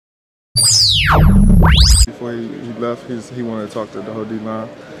Before he left, he wanted to talk to the whole D-line,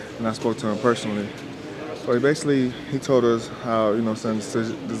 and I spoke to him personally. So he told us how, the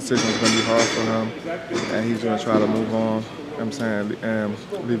decision was going to be hard for him, and he's going to try to move on, and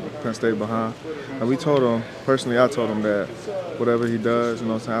leave Penn State behind. And we told him, personally, I told him that whatever he does,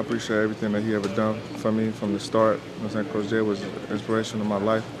 I appreciate everything that he ever done for me from the start. Coach Jay was an inspiration of my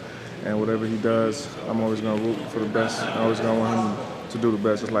life, and whatever he does, I'm always going to root for the best. I'm always going to want him to do the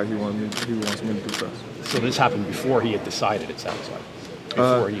best, just like he wants me to do the best. So this happened before he had decided, it sounds like.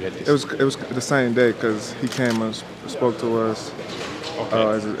 Before he had decided. It was the same day because he came and spoke to us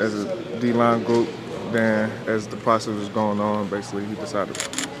as a D-line group. Then, as the process was going on, basically he decided.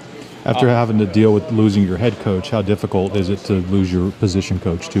 After having to deal with losing your head coach, how difficult is it to lose your position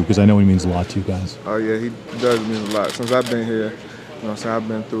coach too? Because I know he means a lot to you guys. Oh yeah, he does mean a lot. Since I've been here, I've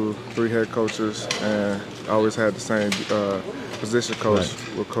been through 3 head coaches, and I always had the same position coach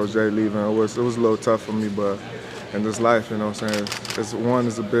with Coach Jay leaving. It was a little tough for me, but in this life, it's one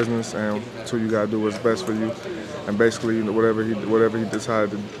is a business, and 2, you gotta do what's best for you. And basically, whatever he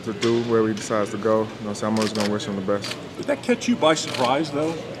decided to do, wherever he decides to go, I'm always gonna wish him the best. Did that catch you by surprise,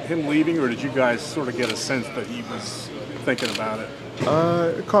 though, him leaving, or did you guys sort of get a sense that he was thinking about it?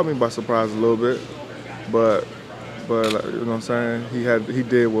 It caught me by surprise a little bit, but he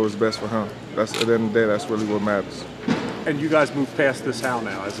did what was best for him. At the end of the day, that's really what matters. And you guys moved past this how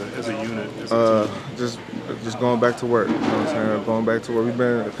now, as a unit? As a team? Just going back to work. Going back to work. We've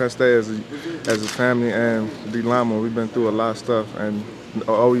been at Penn State as a family and D-lineman. We've been through a lot of stuff, and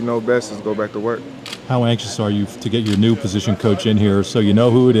all we know best is go back to work. How anxious are you to get your new position coach in here, so you know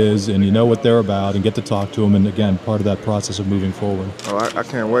who it is and you know what they're about, and get to talk to them, and again, part of that process of moving forward? Oh, I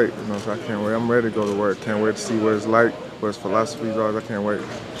can't wait. I can't wait. I'm ready to go to work. Can't wait to see what it's like, what his philosophies are. I can't wait.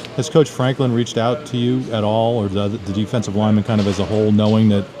 Has Coach Franklin reached out to you at all, or the defensive lineman kind of as a whole, knowing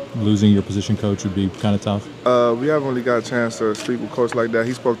that losing your position coach would be kind of tough? We haven't really got a chance to speak with Coach like that.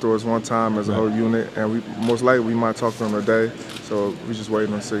 He spoke to us one time as a whole unit, and most likely we might talk to him today. So we're just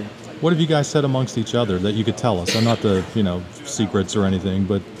waiting to see. What have you guys said amongst each other that you could tell us? I'm not the secrets or anything,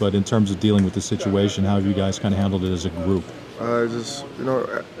 but in terms of dealing with the situation, how have you guys kind of handled it as a group?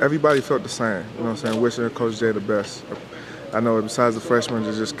 Everybody felt the same. Wishing Coach Jay the best. I know besides the freshmen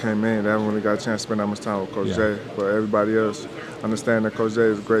that just came in, they haven't really got a chance to spend that much time with Coach Jay. But everybody else understand that Coach Jay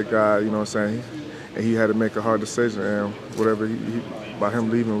is a great guy, and he had to make a hard decision. And whatever by him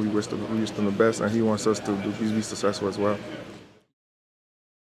leaving, we wish him the best, and he wants us to be successful as well.